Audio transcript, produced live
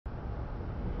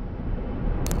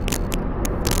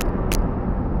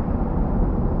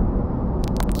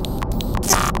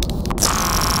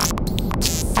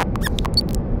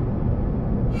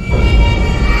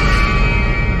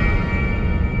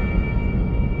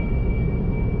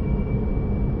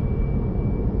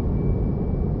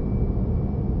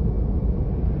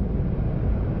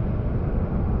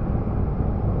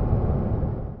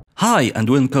Hi and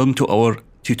welcome to our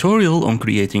tutorial on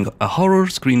creating a horror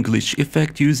screen glitch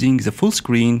effect using the full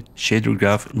screen shader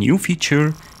graph new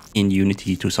feature in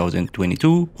Unity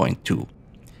 2022.2.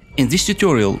 In this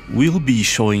tutorial, we'll be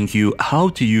showing you how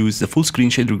to use the full screen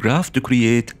shader graph to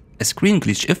create a screen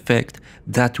glitch effect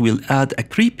that will add a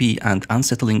creepy and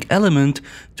unsettling element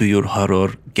to your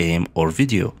horror game or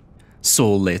video.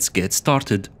 So let's get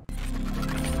started.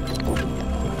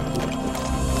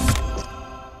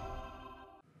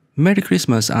 Merry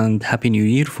Christmas and Happy New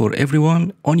Year for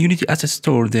everyone. On Unity Asset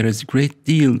Store, there is a great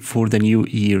deal for the New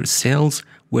Year sales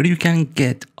where you can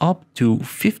get up to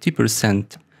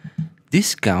 50%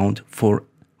 discount for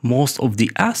most of the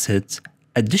assets.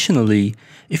 Additionally,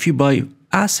 if you buy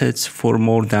assets for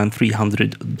more than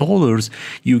 $300,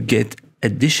 you get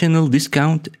additional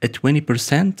discount at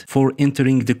 20% for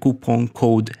entering the coupon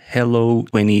code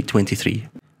HELLO2023.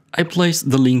 I placed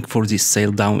the link for this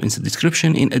sale down in the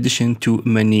description in addition to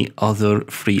many other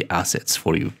free assets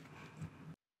for you.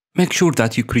 Make sure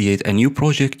that you create a new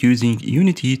project using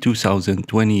Unity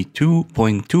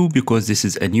 2022.2 because this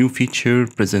is a new feature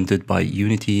presented by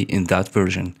Unity in that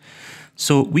version.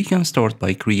 So we can start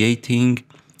by creating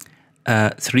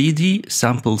a 3D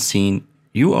sample scene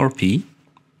URP.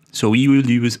 So we will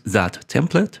use that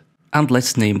template and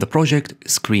let's name the project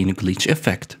Screen Glitch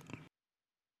Effect.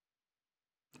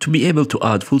 To be able to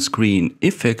add full screen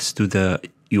effects to the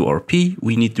URP,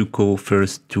 we need to go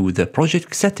first to the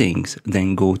project settings,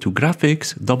 then go to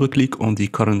graphics, double click on the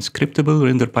current scriptable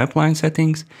render pipeline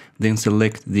settings, then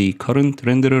select the current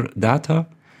renderer data.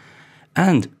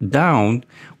 And down,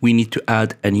 we need to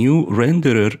add a new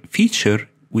renderer feature,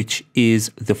 which is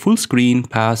the full screen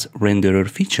pass renderer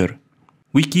feature.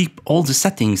 We keep all the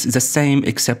settings the same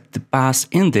except the pass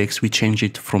index. We change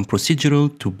it from procedural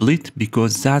to blit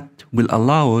because that will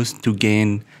allow us to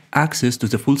gain access to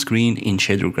the full screen in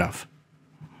shader graph.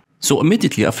 So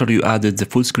immediately after you added the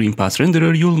full screen pass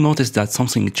renderer, you'll notice that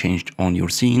something changed on your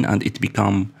scene and it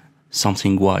become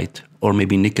something white or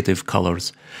maybe negative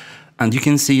colors. And you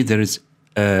can see there is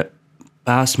a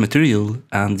pass material,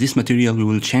 and this material we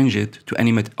will change it to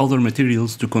any other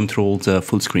materials to control the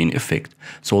full screen effect.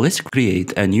 So let's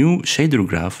create a new shader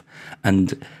graph,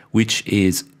 and which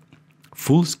is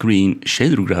full screen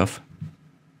shader graph.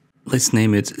 Let's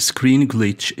name it Screen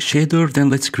Glitch Shader. Then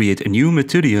let's create a new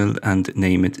material and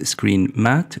name it Screen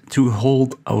Matte to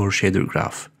hold our shader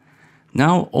graph.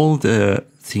 Now all the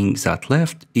things that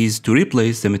left is to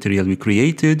replace the material we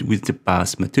created with the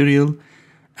pass material,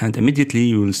 and immediately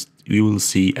you will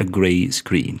see a gray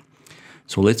screen.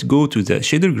 So let's go to the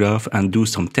shader graph and do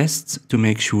some tests to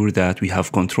make sure that we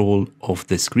have control of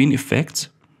the screen effects.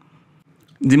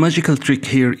 The magical trick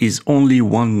here is only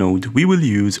one node. We will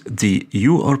use the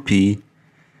URP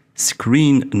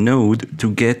screen node to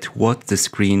get what the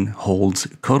screen holds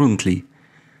currently.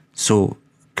 So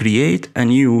create a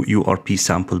new URP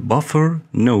sample buffer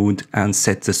node and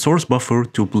set the source buffer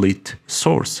to blit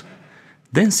source.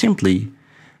 Then simply,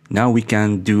 now we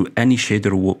can do any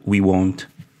shader we want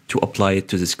to apply it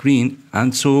to the screen.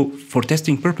 And so for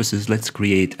testing purposes, let's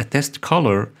create a test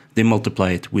color, then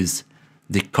multiply it with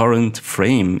the current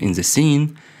frame in the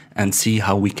scene and see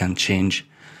how we can change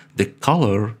the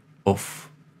color of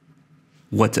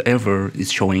whatever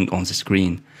is showing on the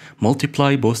screen.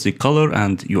 Multiply both the color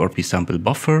and URP sample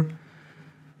buffer,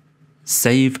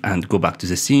 save and go back to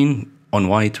the scene. On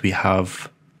white, we have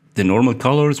the normal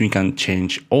colors. We can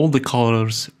change all the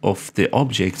colors of the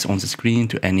objects on the screen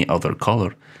to any other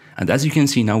color. And as you can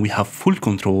see now, we have full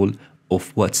control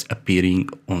of what's appearing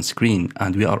on screen,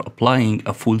 and we are applying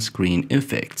a full screen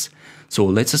effects. So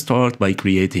let's start by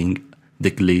creating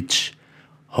the glitch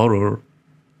horror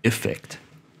effect.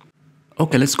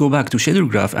 Okay, let's go back to shader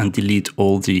graph and delete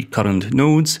all the current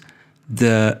nodes.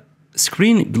 The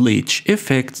screen glitch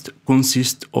effect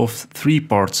consists of three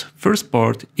parts. First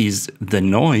part is the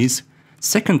noise,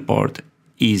 second part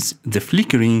is the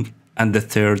flickering, and the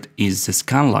third is the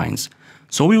scanlines.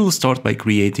 So we will start by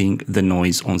creating the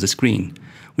noise on the screen.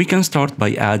 We can start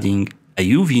by adding a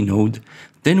UV node,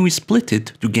 then we split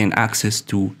it to gain access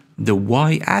to the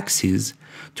y-axis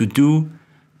to do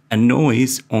a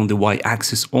noise on the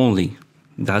y-axis only.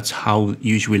 That's how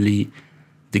usually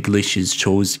the glitch is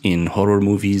shows in horror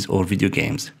movies or video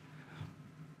games.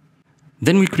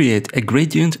 Then we create a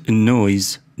gradient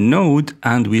noise node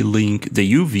and we link the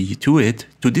UV to it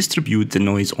to distribute the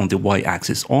noise on the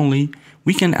y-axis only.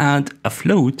 We can add a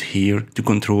float here to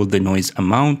control the noise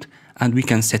amount, and we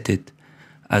can set it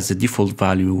as a default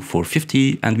value for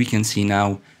 50, and we can see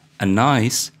now a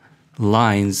nice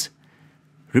lines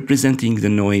representing the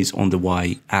noise on the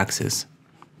y-axis.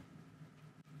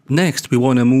 Next, we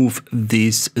want to move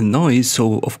this noise,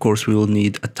 so of course we will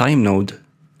need a time node.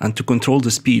 And to control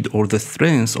the speed or the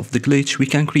strength of the glitch, we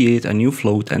can create a new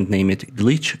float and name it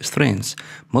glitch strength.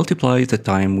 Multiply the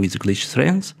time with glitch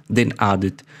strength, then add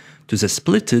it to the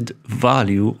splitted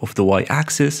value of the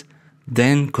y-axis,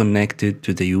 then connect it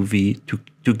to the UV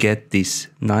to get this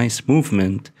nice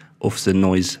movement of the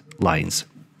noise lines.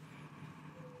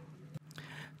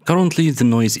 Currently, the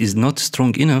noise is not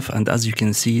strong enough, and as you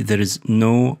can see, there is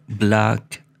no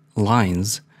black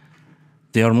lines.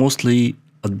 They are mostly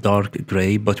a dark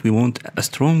gray, but we want a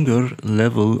stronger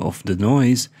level of the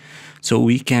noise, so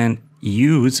we can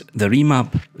use the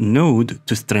remap node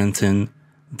to strengthen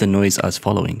the noise as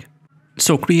following.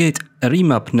 So create a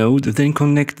remap node, then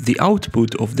connect the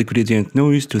output of the gradient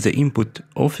noise to the input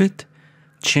of it,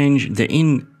 change the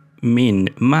in min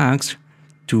max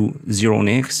to 0 on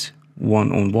x,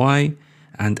 1 on y,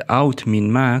 and out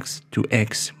min max to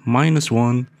x minus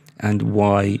 1 and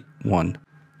y 1.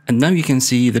 And now you can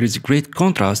see there is a great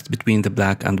contrast between the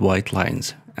black and white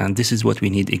lines, and this is what we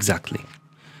need exactly.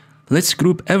 Let's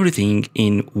group everything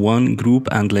in one group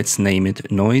and let's name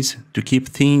it noise to keep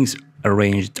things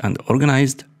arranged and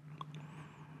organized.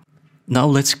 Now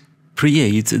let's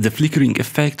create the flickering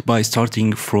effect by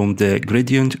starting from the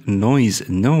gradient noise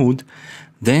node.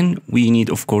 Then we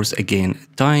need, of course, again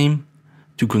time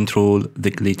to control the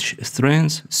glitch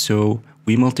strength. So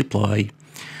we multiply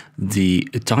the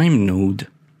time node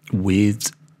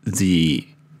with the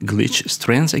glitch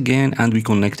strength again, and we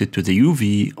connect it to the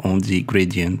UV on the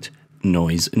gradient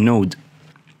noise node.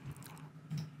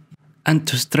 And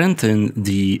to strengthen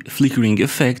the flickering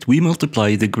effect, we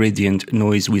multiply the gradient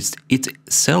noise with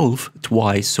itself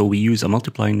twice. So we use a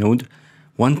multiply node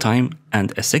one time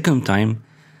and a second time.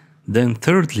 Then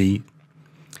thirdly,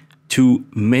 to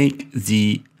make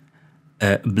the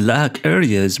black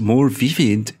areas more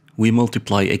vivid, we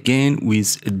multiply again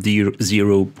with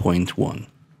 0.1.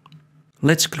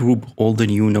 Let's group all the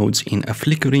new nodes in a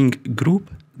flickering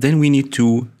group. Then we need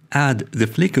to add the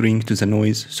flickering to the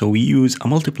noise, so we use a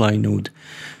multiply node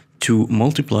to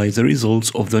multiply the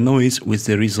results of the noise with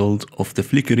the result of the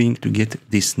flickering to get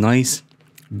this nice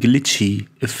glitchy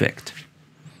effect.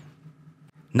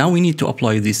 Now we need to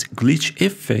apply this glitch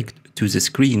effect to the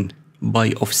screen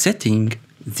by offsetting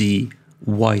the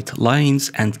white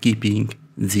lines and keeping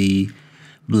the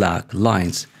black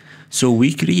lines. So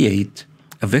we create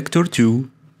a vector 2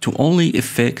 to only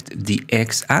affect the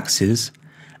x-axis,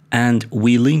 and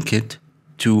we link it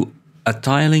to a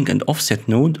tiling and offset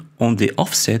node on the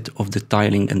offset of the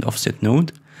tiling and offset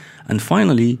node. And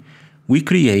finally, we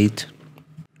create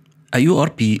a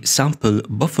URP sample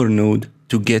buffer node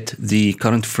to get the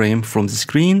current frame from the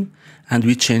screen, and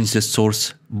we change the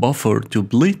source buffer to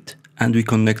blit, and we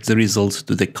connect the results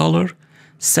to the color,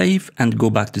 save and go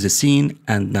back to the scene,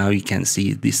 and now you can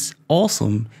see this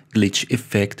awesome glitch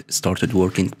effect started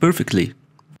working perfectly.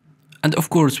 And of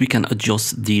course, we can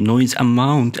adjust the noise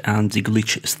amount and the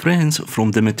glitch strength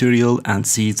from the material and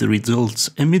see the results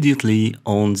immediately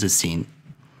on the scene.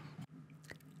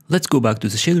 Let's go back to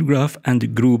the shader graph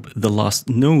and group the last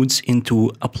nodes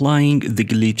into applying the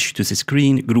glitch to the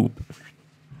screen group.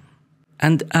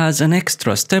 And as an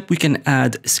extra step, we can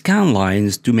add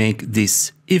scanlines to make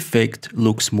this effect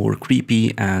looks more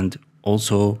creepy and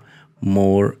also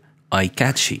more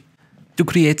eye-catchy. To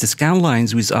create the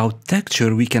scanlines without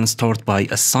texture, we can start by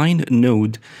a sign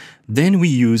node, then we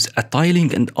use a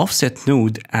tiling and offset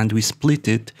node, and we split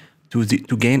it to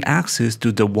gain access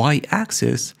to the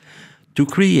y-axis to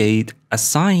create a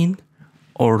sign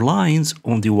or lines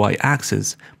on the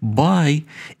y-axis by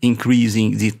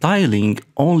increasing the tiling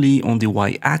only on the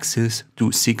y-axis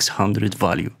to 600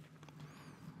 value.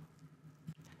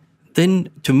 Then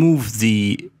to move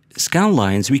the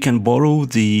scanlines, we can borrow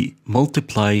the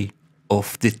multiply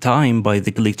of the time by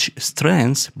the glitch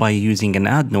strength by using an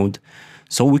add node.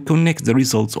 So we connect the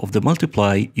results of the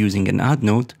multiply using an add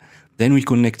node, then we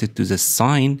connect it to the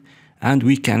sign, and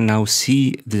we can now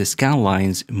see the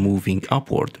scanlines moving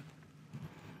upward.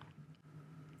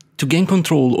 To gain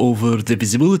control over the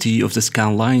visibility of the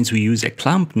scanlines, we use a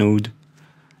clamp node,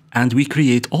 and we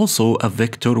create also a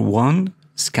vector 1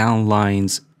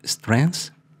 scanlines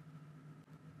strength.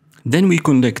 Then we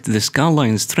connect the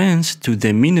scanline strength to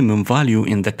the minimum value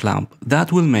in the clamp.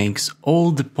 That will make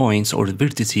all the points or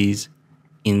vertices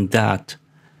in that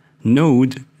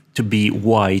node to be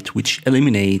white, which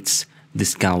eliminates the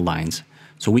scanlines.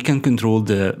 So we can control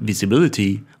the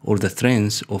visibility or the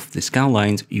strength of the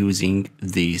scanlines using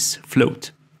this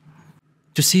float.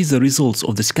 To see the results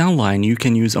of the scanline, you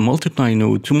can use a multiply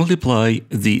node to multiply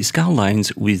the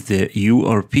scanlines with the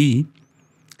URP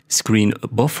screen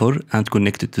buffer and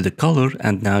connect it to the color,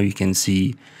 and now you can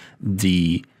see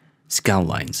the scan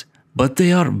lines. But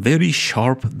they are very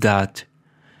sharp, that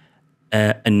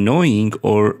annoying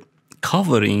or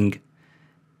covering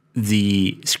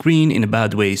the screen in a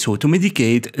bad way. So to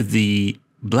mitigate the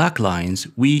black lines,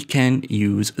 we can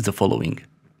use the following.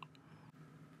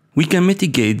 We can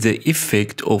mitigate the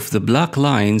effect of the black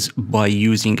lines by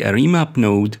using a remap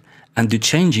node and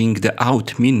changing the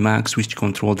out min max, which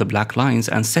control the black lines,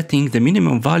 and setting the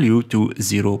minimum value to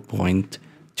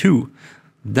 0.2.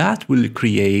 That will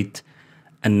create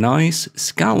a nice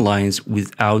scan lines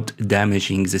without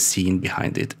damaging the scene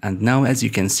behind it. And now, as you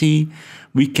can see,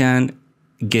 we can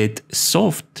get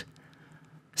soft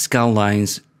scan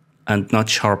lines and not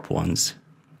sharp ones,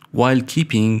 while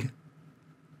keeping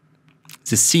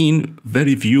the scene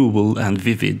very viewable and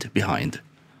vivid behind.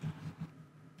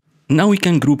 Now we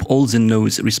can group all the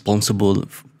nodes responsible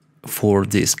for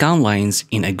the scan lines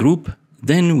in a group.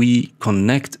 Then we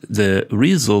connect the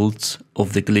results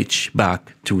of the glitch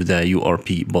back to the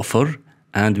URP buffer,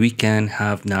 and we can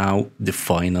have now the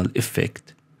final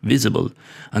effect visible.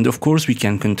 And of course, we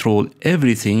can control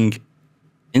everything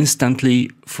instantly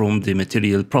from the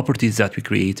material properties that we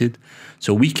created.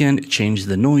 So we can change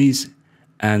the noise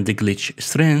and the glitch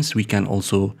strength. We can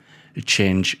also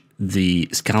change the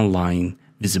scan line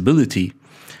visibility,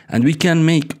 and we can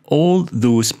make all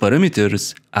those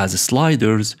parameters as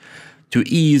sliders to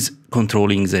ease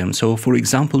controlling them. So for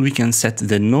example, we can set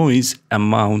the noise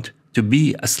amount to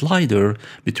be a slider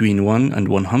between 1 and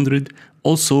 100.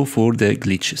 Also for the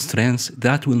glitch strength,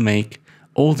 that will make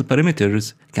all the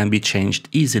parameters can be changed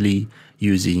easily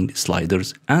using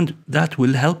sliders, and that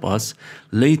will help us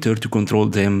later to control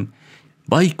them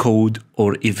by code,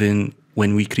 or even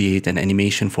when we create an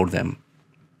animation for them.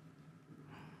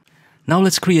 Now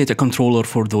let's create a controller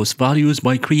for those values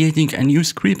by creating a new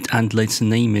script, and let's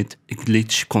name it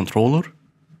glitch controller.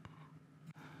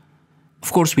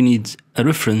 Of course, we need a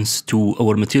reference to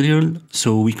our material,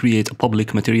 so we create a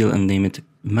public material and name it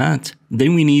mat.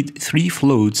 Then we need 3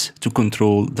 floats to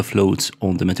control the floats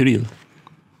on the material.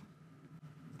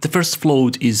 The first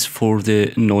float is for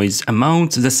the noise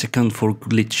amount, the second for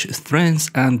glitch strength,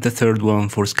 and the third one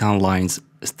for scan lines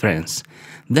strength.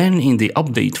 Then in the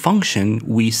update function,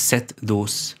 we set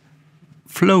those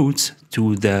floats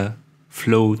to the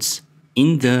floats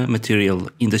in the material,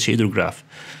 in the shader graph.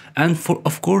 And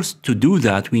of course, to do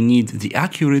that, we need the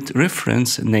accurate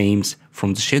reference names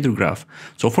from the shader graph.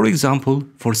 So for example,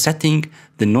 for setting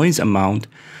the noise amount,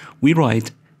 we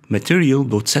write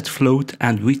material.setFloat,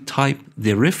 and we type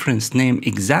the reference name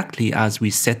exactly as we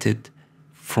set it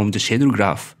from the shader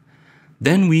graph.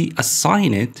 Then we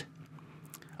assign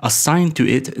to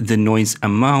it the noise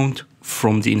amount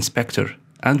from the inspector.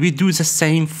 And we do the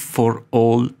same for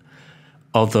all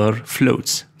other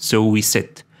floats. So we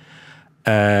set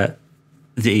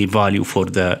the value for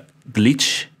the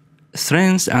glitch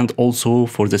strength and also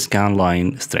for the scan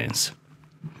line strength.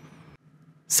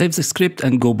 Save the script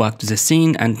and go back to the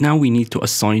scene, and now we need to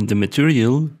assign the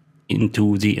material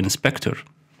into the inspector.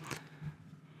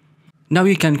 Now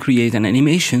you can create an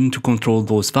animation to control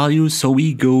those values. So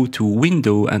we go to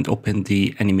Window and open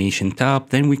the Animation tab.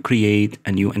 Then we create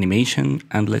a new animation,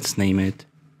 and let's name it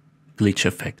Glitch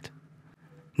Effect.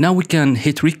 Now we can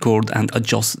hit record and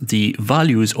adjust the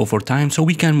values over time. So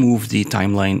we can move the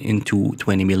timeline into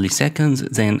 20 milliseconds,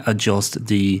 then adjust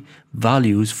the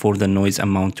values for the noise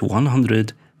amount to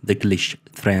 100, the glitch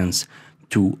strength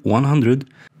to 100.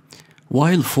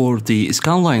 While for the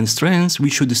scanline strengths, we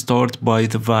should start by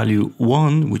the value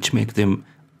 1, which make them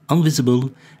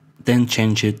invisible, then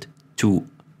change it to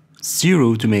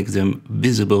 0 to make them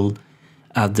visible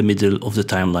at the middle of the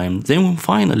timeline. Then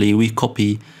finally, we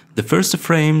copy the first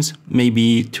frames,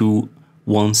 maybe to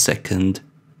 1 second,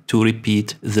 to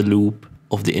repeat the loop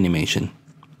of the animation.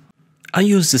 I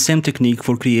use the same technique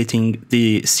for creating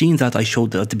the scene that I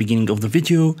showed at the beginning of the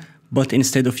video, but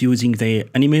instead of using the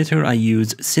animator, I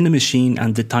use Cinemachine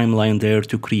and the timeline there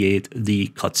to create the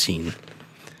cutscene.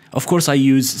 Of course, I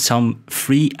used some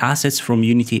free assets from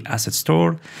Unity Asset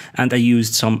Store, and I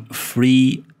used some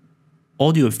free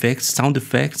audio effects, sound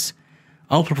effects.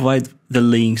 I'll provide the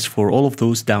links for all of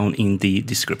those down in the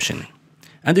description.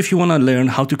 And if you want to learn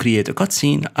how to create a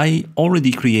cutscene, I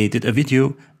already created a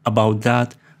video about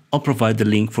that. I'll provide the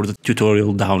link for the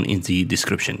tutorial down in the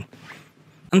description.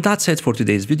 And that's it for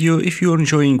today's video. If you're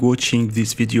enjoying watching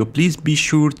this video, please be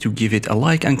sure to give it a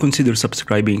like and consider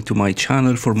subscribing to my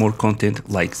channel for more content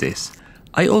like this.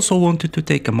 I also wanted to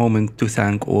take a moment to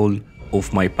thank all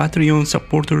of my Patreon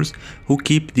supporters who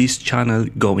keep this channel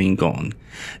going on.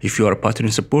 If you are a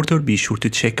Patreon supporter, be sure to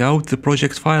check out the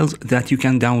project files that you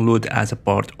can download as a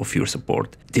part of your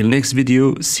support. Till next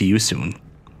video, see you soon.